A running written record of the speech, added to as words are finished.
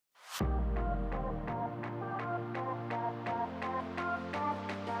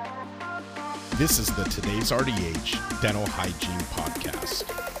This is the Today's RDH Dental Hygiene Podcast,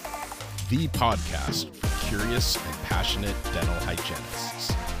 the podcast for curious and passionate dental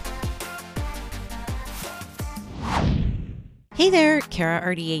hygienists. Hey there, Kara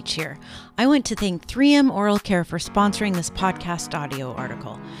RDH here. I want to thank 3M Oral Care for sponsoring this podcast audio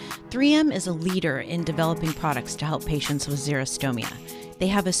article. 3M is a leader in developing products to help patients with xerostomia. They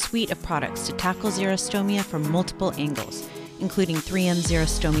have a suite of products to tackle xerostomia from multiple angles, including 3M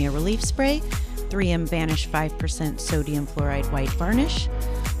Xerostomia Relief Spray, 3M Vanish 5% Sodium Fluoride White Varnish,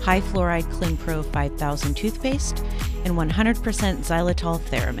 High Fluoride ClinPro 5000 Toothpaste, and 100% Xylitol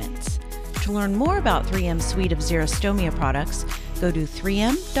Theramints. To learn more about 3M's suite of xerostomia products, go to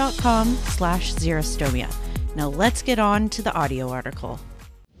 3m.com/xerostomia. Now let's get on to the audio article.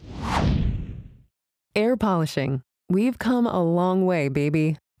 Air Polishing. We've Come a Long Way,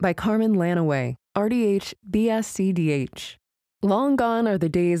 Baby, by Carmen Lanaway, RDH BSCDH. Long gone are the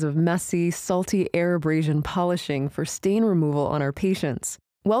days of messy, salty air abrasion polishing for stain removal on our patients.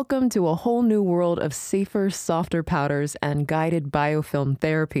 Welcome to a whole new world of safer, softer powders and guided biofilm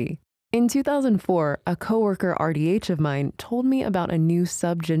therapy. In 2004, a coworker RDH of mine told me about a new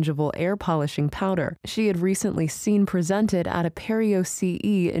subgingival air polishing powder she had recently seen presented at a Perio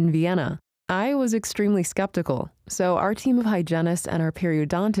CE in Vienna. I was extremely skeptical, so our team of hygienists and our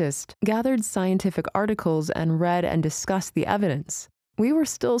periodontist gathered scientific articles and read and discussed the evidence. We were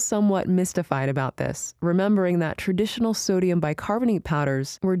still somewhat mystified about this, remembering that traditional sodium bicarbonate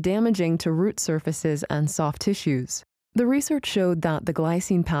powders were damaging to root surfaces and soft tissues. The research showed that the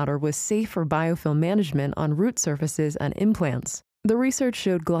glycine powder was safe for biofilm management on root surfaces and implants. The research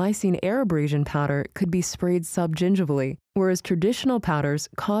showed glycine air abrasion powder could be sprayed subgingivally, whereas traditional powders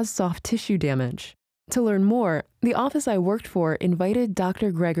cause soft tissue damage. To learn more, the office I worked for invited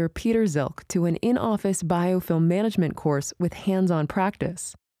Dr. Gregor Peterzilk to an in-office biofilm management course with hands-on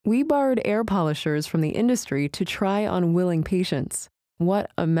practice. We borrowed air polishers from the industry to try on willing patients.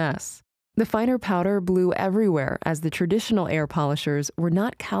 What a mess. The finer powder blew everywhere as the traditional air polishers were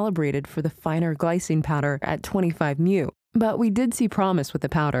not calibrated for the finer glycine powder at 25 mu, but we did see promise with the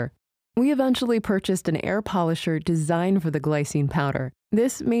powder. We eventually purchased an air polisher designed for the glycine powder.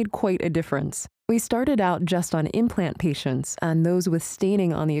 This made quite a difference. We started out just on implant patients and those with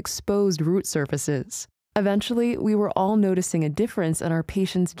staining on the exposed root surfaces. Eventually, we were all noticing a difference in our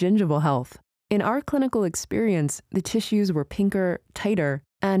patients' gingival health. In our clinical experience, the tissues were pinker, tighter,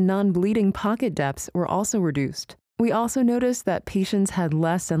 and non-bleeding pocket depths were also reduced. We also noticed that patients had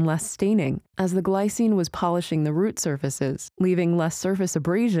less and less staining, as the glycine was polishing the root surfaces, leaving less surface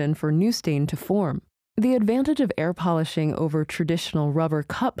abrasion for new stain to form. The advantage of air polishing over traditional rubber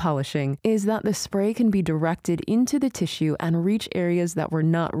cup polishing is that the spray can be directed into the tissue and reach areas that were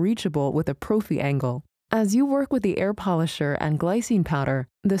not reachable with a prophy angle. As you work with the air polisher and glycine powder,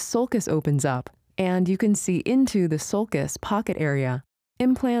 the sulcus opens up, and you can see into the sulcus pocket area.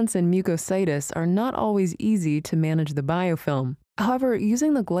 Implants and mucositis are not always easy to manage the biofilm. However,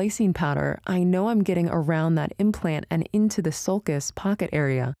 using the glycine powder, I know I'm getting around that implant and into the sulcus pocket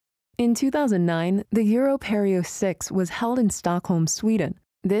area. In 2009, the EuroPerio 6 was held in Stockholm, Sweden.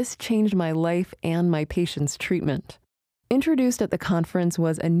 This changed my life and my patient's treatment. Introduced at the conference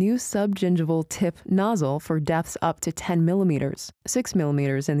was a new subgingival tip nozzle for depths up to 10 millimeters, 6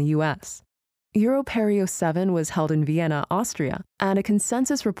 millimeters in the US. EuroPerio 7 was held in Vienna, Austria, and a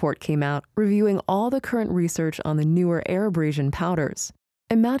consensus report came out reviewing all the current research on the newer air abrasion powders.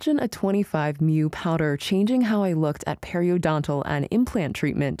 Imagine a 25 mu powder changing how I looked at periodontal and implant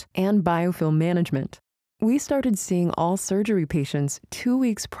treatment and biofilm management. We started seeing all surgery patients 2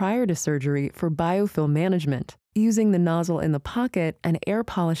 weeks prior to surgery for biofilm management, using the nozzle in the pocket and air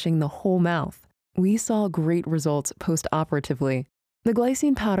polishing the whole mouth. We saw great results post-operatively. The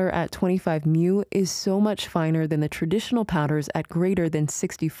glycine powder at 25 mu is so much finer than the traditional powders at greater than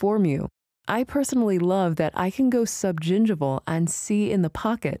 64 mu. I personally love that I can go subgingival and see in the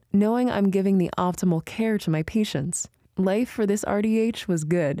pocket, knowing I'm giving the optimal care to my patients. Life for this RDH was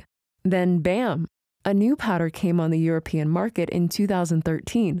good. Then bam! A new powder came on the European market in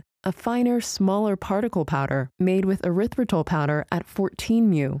 2013, a finer, smaller particle powder made with erythritol powder at 14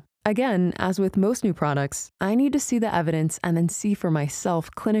 mu. Again, as with most new products, I need to see the evidence and then see for myself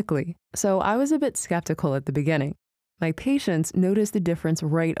clinically, so I was a bit skeptical at the beginning. My patients noticed the difference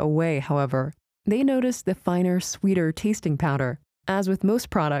right away, however. They noticed the finer, sweeter tasting powder. As with most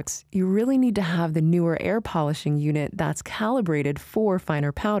products, you really need to have the newer air polishing unit that's calibrated for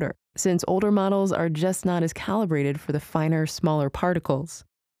finer powder, since older models are just not as calibrated for the finer, smaller particles.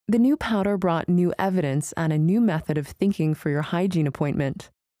 The new powder brought new evidence and a new method of thinking for your hygiene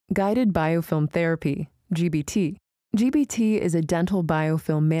appointment. Guided biofilm therapy, GBT. GBT is a dental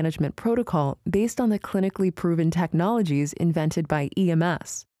biofilm management protocol based on the clinically proven technologies invented by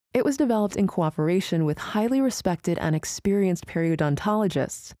EMS. It was developed in cooperation with highly respected and experienced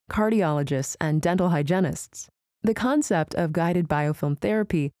periodontologists, cardiologists, and dental hygienists. The concept of guided biofilm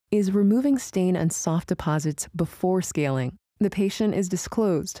therapy is removing stain and soft deposits before scaling. The patient is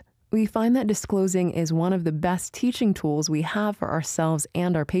disclosed. We find that disclosing is one of the best teaching tools we have for ourselves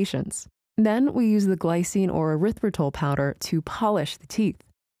and our patients. Then we use the glycine or erythritol powder to polish the teeth.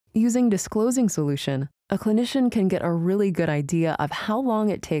 Using disclosing solution, a clinician can get a really good idea of how long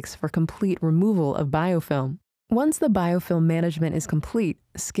it takes for complete removal of biofilm. Once the biofilm management is complete,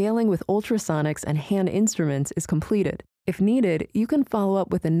 scaling with ultrasonics and hand instruments is completed. If needed, you can follow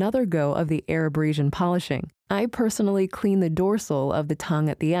up with another go of the air abrasion polishing. I personally clean the dorsal of the tongue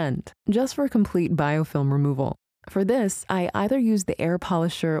at the end, just for complete biofilm removal. For this, I either use the air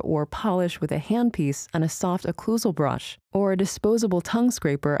polisher or polish with a handpiece and a soft occlusal brush, or a disposable tongue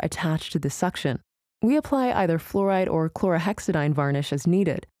scraper attached to the suction. We apply either fluoride or chlorhexidine varnish as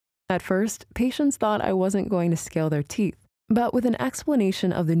needed. At first, patients thought I wasn't going to scale their teeth, but with an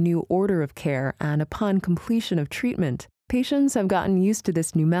explanation of the new order of care and upon completion of treatment, patients have gotten used to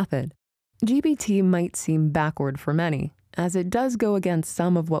this new method. GBT might seem backward for many, as it does go against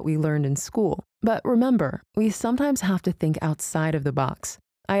some of what we learned in school. But remember, we sometimes have to think outside of the box.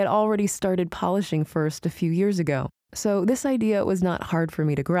 I had already started polishing first a few years ago, so this idea was not hard for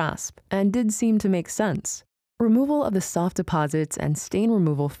me to grasp, and did seem to make sense. Removal of the soft deposits and stain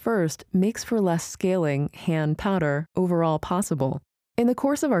removal first makes for less scaling, hand powder, overall possible. In the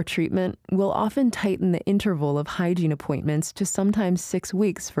course of our treatment, we'll often tighten the interval of hygiene appointments to sometimes 6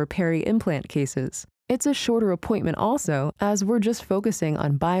 weeks for peri-implant cases. It's a shorter appointment also, as we're just focusing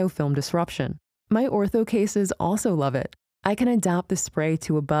on biofilm disruption. My ortho cases also love it. I can adapt the spray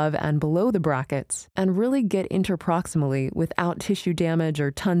to above and below the brackets and really get interproximally without tissue damage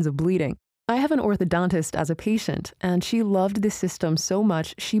or tons of bleeding. I have an orthodontist as a patient, and she loved the system so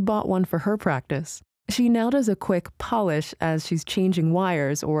much she bought one for her practice. She now does a quick polish as she's changing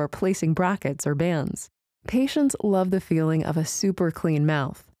wires or placing brackets or bands. Patients love the feeling of a super clean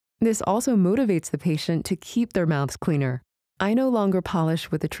mouth. This also motivates the patient to keep their mouths cleaner. I no longer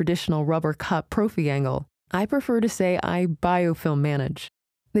polish with a traditional rubber cup prophy angle. I prefer to say I biofilm manage.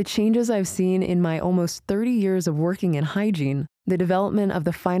 The changes I've seen in my almost 30 years of working in hygiene, the development of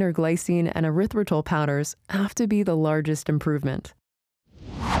the finer glycine and erythritol powders have to be the largest improvement.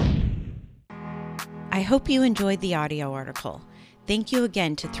 I hope you enjoyed the audio article. Thank you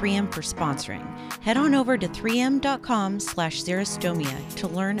again to 3M for sponsoring. Head on over to 3m.com/xerostomia to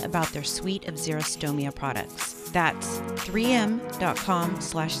learn about their suite of xerostomia products. That's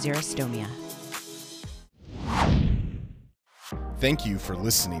 3m.com/xerostomia. Thank you for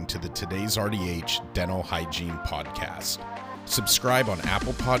listening to the Today's RDH Dental Hygiene Podcast. Subscribe on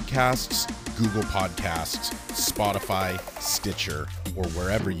Apple Podcasts, Google Podcasts, Spotify, Stitcher, or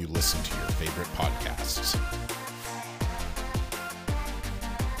wherever you listen to your favorite podcasts.